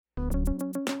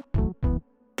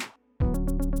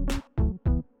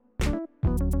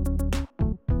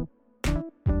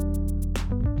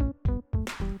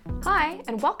Hi,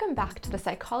 and welcome back to the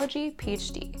Psychology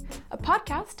PhD, a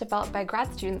podcast developed by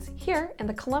grad students here in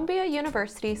the Columbia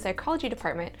University Psychology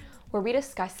Department, where we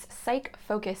discuss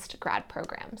psych-focused grad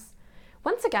programs.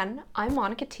 Once again, I'm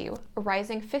Monica Tu, a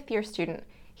rising fifth-year student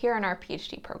here in our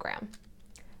PhD program.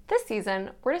 This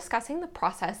season, we're discussing the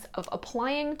process of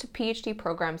applying to PhD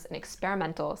programs in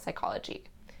experimental psychology.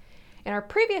 In our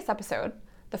previous episode,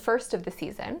 the first of the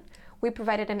season, we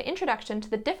provided an introduction to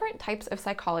the different types of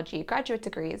psychology graduate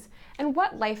degrees and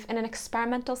what life in an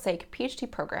experimental psych PhD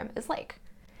program is like.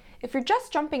 If you're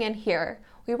just jumping in here,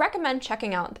 we recommend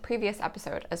checking out the previous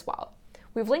episode as well.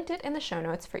 We've linked it in the show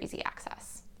notes for easy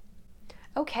access.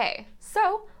 Okay,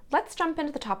 so let's jump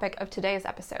into the topic of today's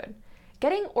episode,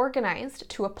 getting organized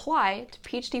to apply to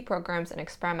PhD programs in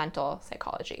experimental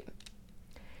psychology.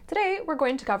 Today, we're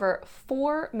going to cover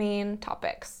 4 main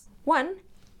topics. 1,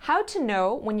 how to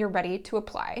know when you're ready to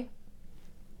apply.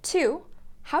 2,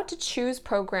 how to choose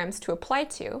programs to apply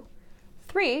to.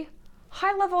 3,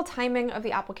 high-level timing of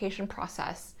the application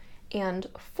process. And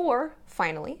 4,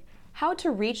 finally, how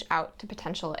to reach out to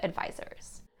potential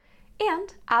advisors.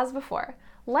 And as before,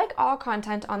 like all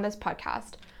content on this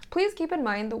podcast, please keep in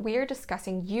mind that we are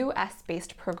discussing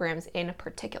US-based programs in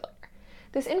particular.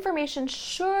 This information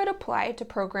should apply to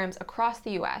programs across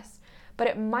the US, but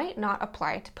it might not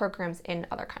apply to programs in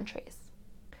other countries.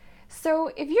 So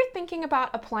if you're thinking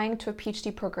about applying to a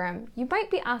PhD program, you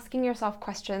might be asking yourself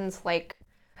questions like,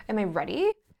 am I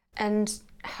ready? And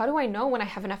how do I know when I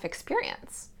have enough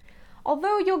experience?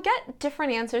 Although you'll get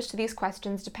different answers to these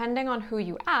questions depending on who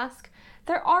you ask,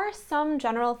 there are some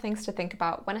general things to think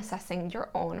about when assessing your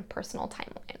own personal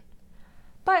timeline.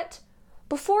 But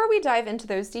before we dive into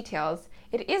those details,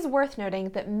 it is worth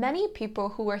noting that many people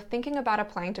who are thinking about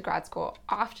applying to grad school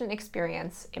often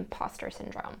experience imposter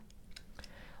syndrome.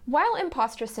 While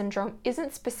imposter syndrome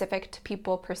isn't specific to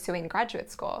people pursuing graduate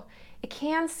school, it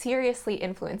can seriously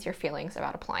influence your feelings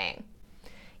about applying.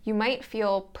 You might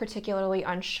feel particularly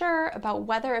unsure about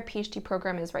whether a PhD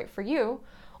program is right for you,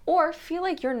 or feel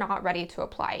like you're not ready to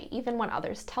apply even when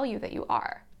others tell you that you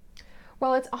are.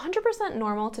 While it's 100%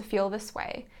 normal to feel this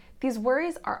way, these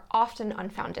worries are often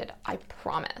unfounded, I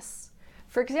promise.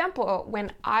 For example,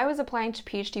 when I was applying to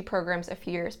PhD programs a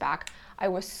few years back, I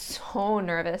was so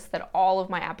nervous that all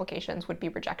of my applications would be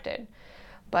rejected.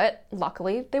 But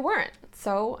luckily, they weren't,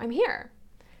 so I'm here.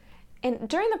 And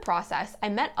during the process, I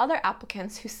met other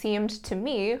applicants who seemed, to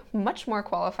me, much more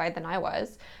qualified than I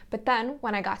was, but then,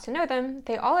 when I got to know them,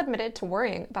 they all admitted to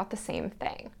worrying about the same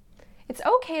thing. It's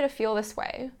okay to feel this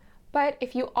way, but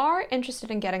if you are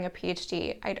interested in getting a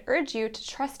PhD, I'd urge you to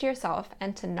trust yourself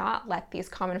and to not let these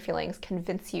common feelings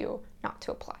convince you not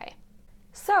to apply.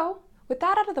 So, with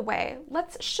that out of the way,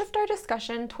 let's shift our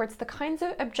discussion towards the kinds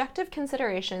of objective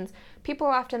considerations people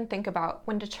often think about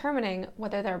when determining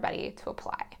whether they're ready to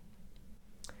apply.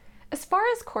 As far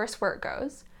as coursework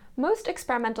goes, most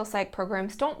experimental psych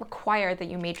programs don't require that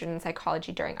you majored in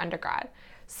psychology during undergrad,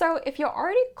 so if you're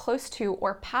already close to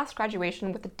or past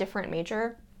graduation with a different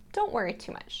major, don't worry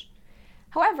too much.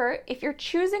 However, if you're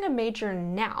choosing a major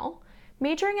now,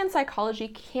 majoring in psychology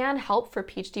can help for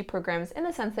PhD programs in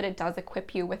the sense that it does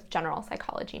equip you with general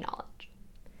psychology knowledge.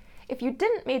 If you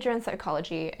didn't major in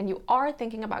psychology and you are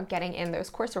thinking about getting in those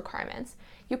course requirements,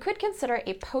 you could consider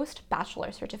a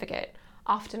post-bachelor certificate,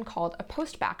 often called a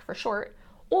postbac for short,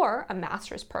 or a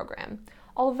master's program,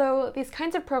 although these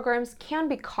kinds of programs can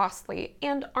be costly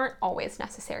and aren't always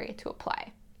necessary to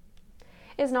apply.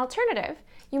 As an alternative,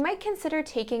 you might consider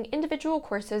taking individual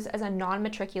courses as a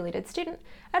non-matriculated student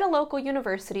at a local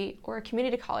university or a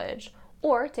community college,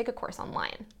 or take a course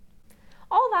online.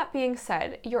 All that being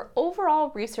said, your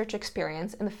overall research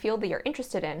experience in the field that you're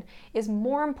interested in is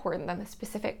more important than the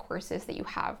specific courses that you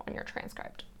have on your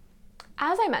transcript.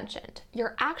 As I mentioned,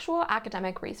 your actual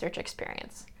academic research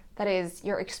experience, that is,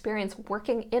 your experience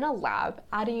working in a lab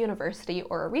at a university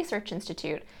or a research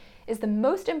institute, is the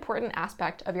most important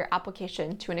aspect of your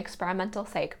application to an experimental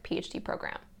psych PhD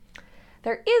program.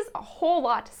 There is a whole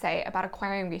lot to say about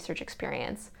acquiring research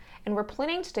experience, and we're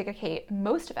planning to dedicate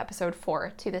most of episode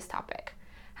 4 to this topic.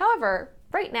 However,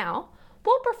 right now,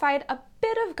 we'll provide a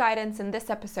bit of guidance in this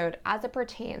episode as it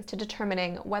pertains to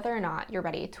determining whether or not you're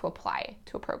ready to apply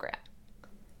to a program.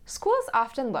 Schools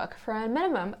often look for a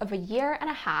minimum of 1.5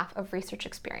 years of research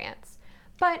experience,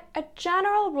 but a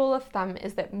general rule of thumb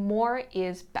is that more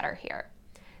is better here.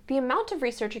 The amount of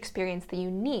research experience that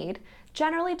you need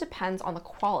generally depends on the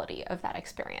quality of that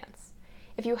experience.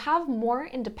 If you have more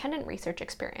independent research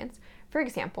experience, for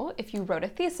example, if you wrote a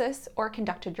thesis or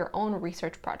conducted your own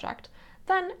research project,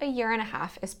 then 1.5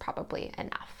 years is probably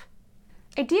enough.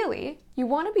 Ideally, you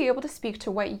want to be able to speak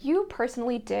to what you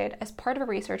personally did as part of a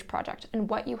research project and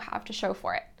what you have to show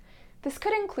for it. This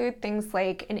could include things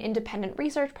like an independent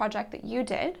research project that you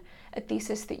did, a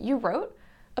thesis that you wrote,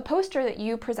 a poster that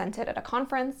you presented at a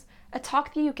conference, a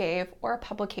talk that you gave, or a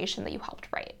publication that you helped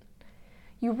write.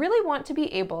 You really want to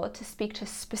be able to speak to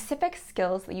specific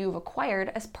skills that you've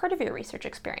acquired as part of your research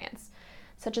experience,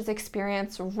 such as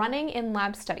experience running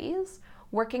in-lab studies,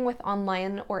 working with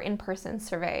online or in-person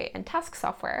survey and task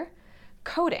software,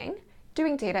 coding,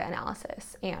 doing data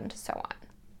analysis, and so on.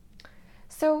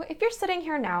 So if you're sitting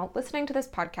here now listening to this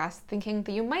podcast thinking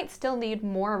that you might still need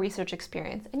more research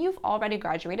experience and you've already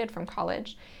graduated from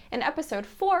college, in episode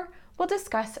 4, we'll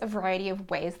discuss a variety of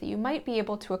ways that you might be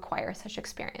able to acquire such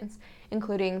experience,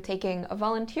 including taking a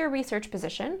volunteer research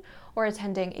position or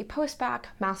attending a postbac,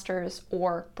 master's,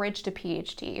 or bridge to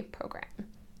PhD program.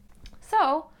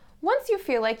 So, once you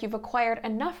feel like you've acquired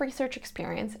enough research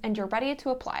experience and you're ready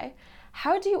to apply,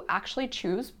 how do you actually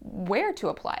choose where to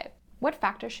apply? What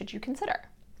factors should you consider?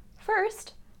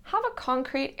 First, have a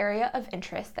concrete area of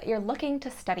interest that you're looking to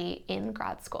study in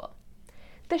grad school.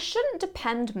 This shouldn't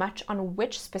depend much on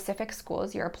which specific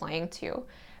schools you're applying to,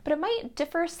 but it might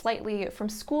differ slightly from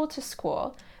school to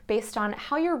school based on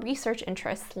how your research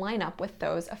interests line up with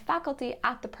those of faculty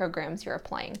at the programs you're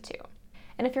applying to.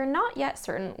 And if you're not yet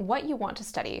certain what you want to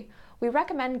study, we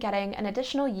recommend getting an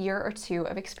additional year or 2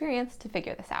 of experience to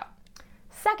figure this out.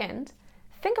 Second,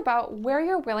 think about where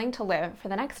you're willing to live for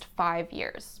the next 5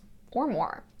 years or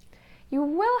more. You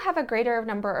will have a greater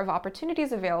number of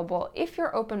opportunities available if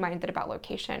you're open-minded about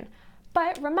location,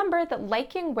 but remember that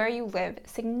liking where you live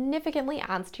significantly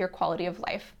adds to your quality of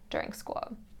life during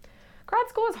school. Grad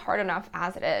school is hard enough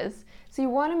as it is, so you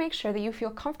want to make sure that you feel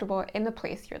comfortable in the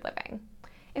place you're living.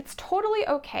 It's totally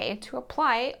okay to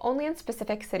apply only in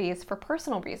specific cities for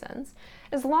personal reasons,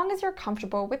 as long as you're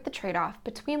comfortable with the trade-off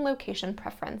between location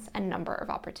preference and number of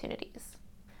opportunities.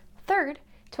 Third,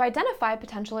 to identify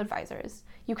potential advisors,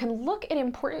 you can look at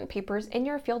important papers in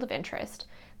your field of interest,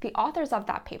 the authors of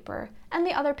that paper, and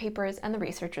the other papers and the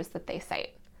researchers that they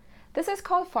cite. This is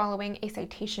called following a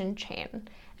citation chain,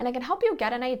 and it can help you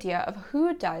get an idea of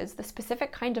who does the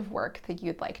specific kind of work that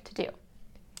you'd like to do.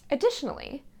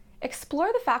 Additionally,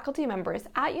 explore the faculty members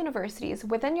at universities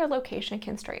within your location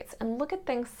constraints and look at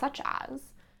things such as,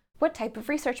 what type of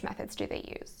research methods do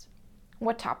they use?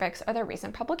 What topics are their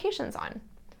recent publications on?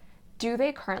 Do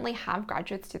they currently have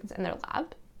graduate students in their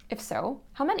lab? If so,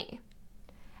 how many?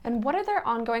 And what are their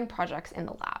ongoing projects in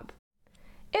the lab?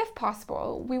 If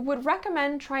possible, we would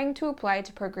recommend trying to apply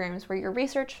to programs where your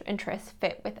research interests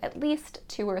fit with at least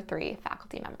 2 or 3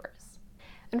 faculty members.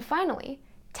 And finally,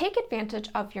 take advantage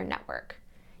of your network.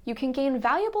 You can gain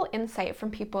valuable insight from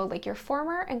people like your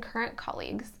former and current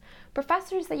colleagues,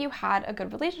 professors that you had a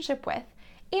good relationship with,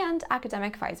 and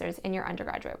academic advisors in your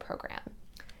undergraduate program.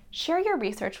 Share your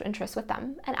research interests with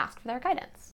them and ask for their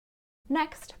guidance.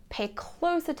 Next, pay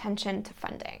close attention to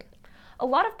funding. A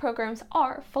lot of programs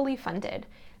are fully funded,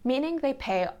 meaning they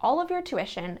pay all of your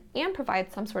tuition and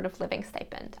provide some sort of living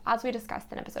stipend, as we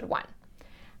discussed in episode 1.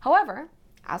 However,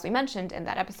 as we mentioned in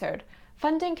that episode,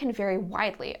 funding can vary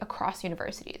widely across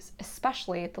universities,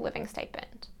 especially the living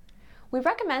stipend. We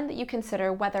recommend that you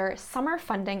consider whether summer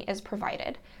funding is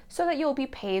provided so that you'll be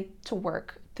paid to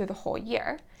work through the whole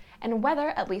year, and whether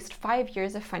at least 5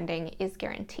 years of funding is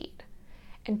guaranteed.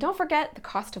 And don't forget the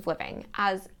cost of living,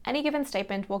 as any given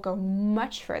stipend will go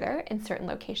much further in certain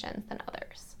locations than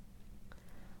others.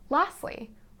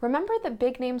 Lastly, remember that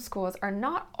big-name schools are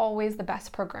not always the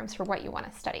best programs for what you want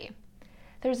to study.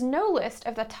 There's no list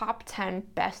of the top 10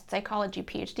 best psychology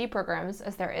PhD programs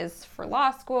as there is for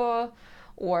law school,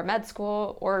 or med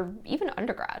school, or even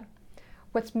undergrad.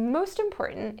 What's most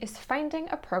important is finding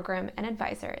a program and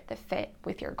advisor that fit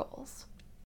with your goals.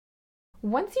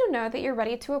 Once you know that you're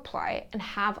ready to apply and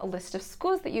have a list of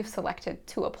schools that you've selected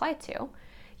to apply to,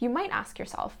 you might ask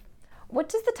yourself, what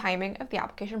does the timing of the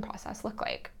application process look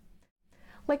like?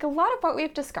 Like a lot of what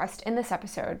we've discussed in this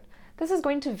episode, this is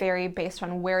going to vary based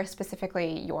on where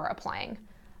specifically you're applying,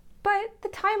 but the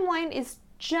timeline is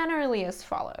generally as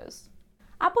follows.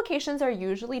 Applications are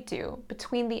usually due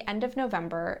between the end of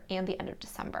November and the end of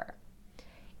December.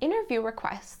 Interview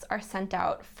requests are sent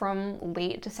out from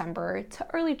late December to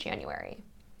early January.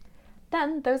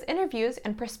 Then those interviews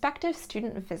and prospective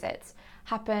student visits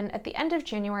happen at the end of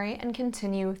January and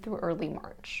continue through early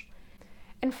March.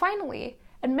 And finally,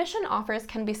 admission offers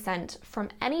can be sent from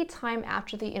any time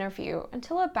after the interview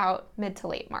until about mid to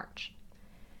late March.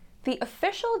 The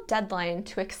official deadline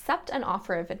to accept an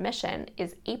offer of admission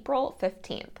is April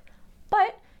 15th,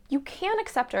 but you can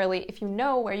accept early if you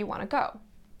know where you want to go.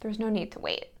 There's no need to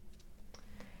wait.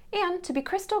 And to be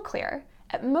crystal clear,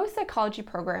 at most psychology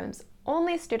programs,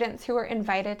 only students who are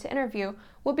invited to interview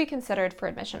will be considered for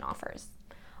admission offers.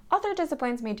 Other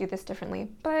disciplines may do this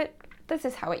differently, but this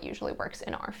is how it usually works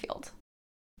in our field.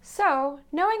 So,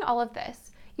 knowing all of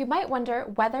this, you might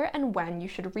wonder whether and when you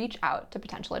should reach out to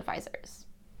potential advisors.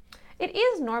 It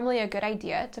is normally a good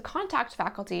idea to contact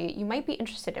faculty you might be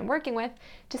interested in working with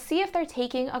to see if they're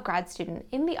taking a grad student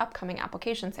in the upcoming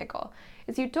application cycle,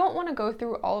 as you don't want to go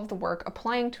through all of the work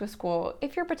applying to a school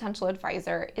if your potential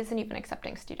advisor isn't even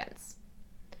accepting students.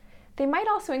 They might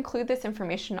also include this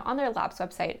information on their lab's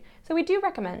website, so we do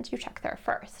recommend you check there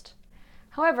first.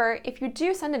 However, if you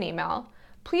do send an email,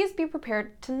 please be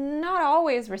prepared to not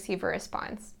always receive a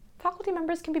response. Faculty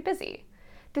members can be busy.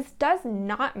 This does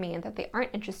not mean that they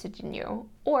aren't interested in you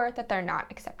or that they're not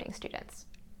accepting students.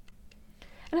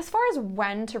 And as far as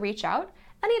when to reach out,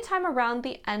 anytime around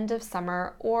the end of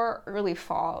summer or early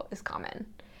fall is common.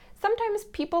 Sometimes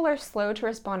people are slow to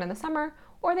respond in the summer,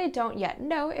 or they don't yet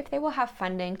know if they will have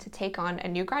funding to take on a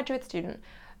new graduate student,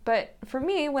 but for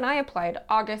me, when I applied,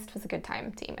 August was a good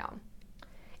time to email.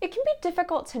 It can be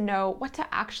difficult to know what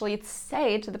to actually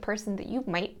say to the person that you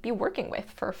might be working with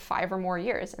for 5 or more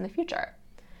years in the future.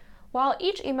 While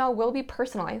each email will be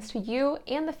personalized to you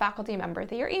and the faculty member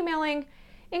that you're emailing,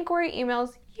 inquiry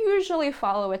emails usually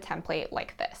follow a template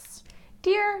like this.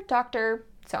 Dear Dr.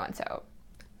 So-and-so,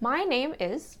 my name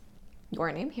is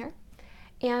your name here,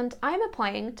 and I'm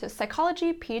applying to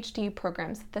psychology PhD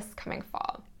programs this coming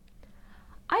fall.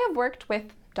 I have worked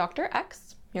with Dr.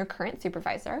 X, your current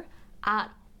supervisor, at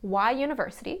Y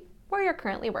University, where you're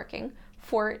currently working,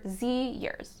 for Z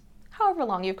years, however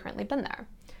long you've currently been there,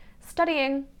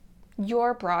 studying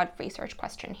your broad research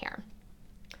question here.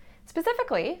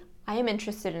 Specifically, I am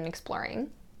interested in exploring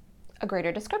a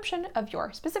greater description of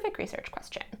your specific research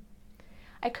question.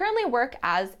 I currently work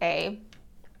as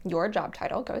your job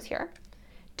title goes here,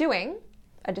 doing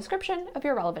a description of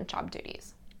your relevant job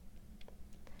duties.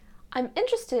 I'm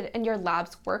interested in your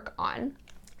lab's work on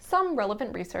some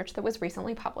relevant research that was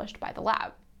recently published by the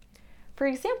lab. For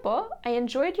example, I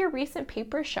enjoyed your recent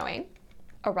paper showing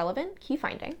a relevant key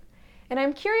finding, and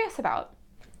I'm curious about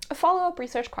a follow-up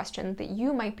research question that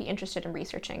you might be interested in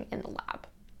researching in the lab.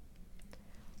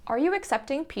 Are you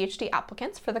accepting PhD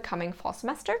applicants for the coming fall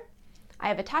semester? I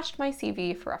have attached my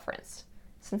CV for reference.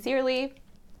 Sincerely,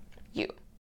 you.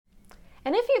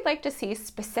 And if you'd like to see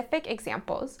specific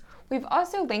examples, we've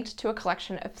also linked to a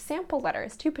collection of sample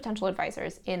letters to potential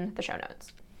advisors in the show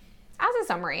notes. As a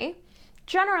summary,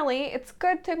 generally, it's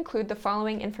good to include the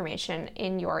following information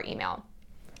in your email.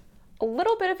 A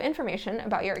little bit of information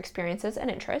about your experiences and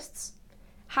interests,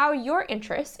 how your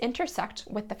interests intersect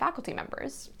with the faculty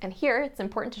members, and here it's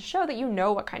important to show that you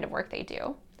know what kind of work they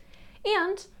do,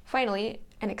 and finally,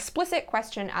 an explicit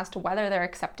question as to whether they're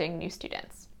accepting new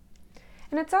students.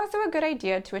 And it's also a good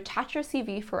idea to attach your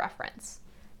CV for reference.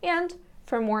 And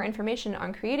for more information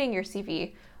on creating your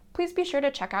CV, please be sure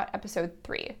to check out episode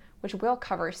 3, which will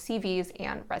cover CVs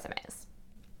and resumes.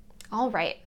 All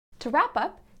right, to wrap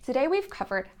up, today we've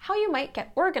covered how you might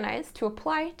get organized to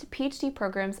apply to PhD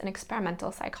programs in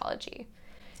experimental psychology.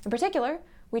 In particular,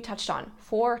 we touched on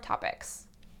 4 topics: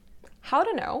 how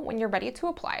to know when you're ready to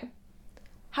apply,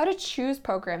 how to choose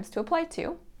programs to apply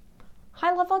to,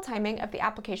 high-level timing of the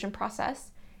application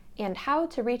process, and how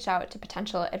to reach out to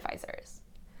potential advisors.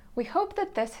 We hope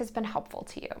that this has been helpful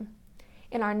to you.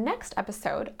 In our next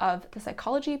episode of the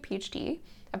Psychology PhD,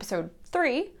 episode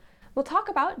 3, we'll talk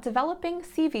about developing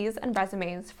CVs and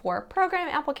resumes for program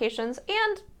applications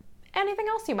and anything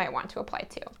else you might want to apply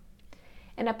to.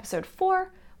 In episode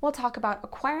 4, we'll talk about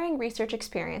acquiring research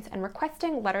experience and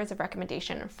requesting letters of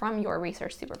recommendation from your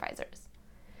research supervisors.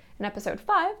 In episode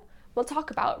 5, we'll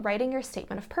talk about writing your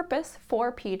statement of purpose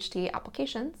for PhD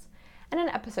applications. And in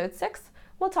episode 6,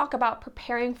 we'll talk about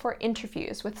preparing for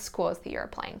interviews with schools that you're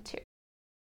applying to.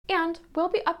 And we'll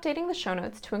be updating the show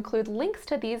notes to include links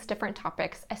to these different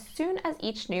topics as soon as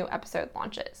each new episode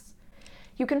launches.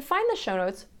 You can find the show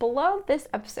notes below this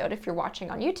episode if you're watching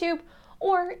on YouTube,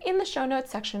 or in the show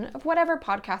notes section of whatever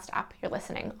podcast app you're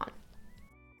listening on.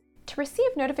 To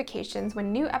receive notifications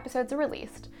when new episodes are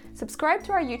released, subscribe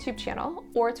to our YouTube channel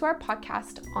or to our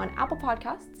podcast on Apple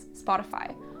Podcasts,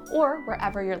 Spotify, or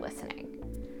wherever you're listening.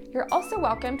 You're also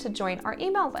welcome to join our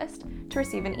email list to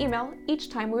receive an email each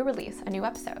time we release a new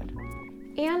episode.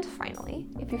 And finally,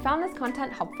 if you found this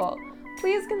content helpful,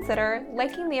 please consider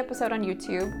liking the episode on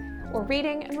YouTube or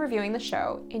rating and reviewing the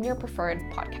show in your preferred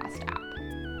podcast app.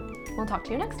 We'll talk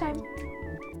to you next time.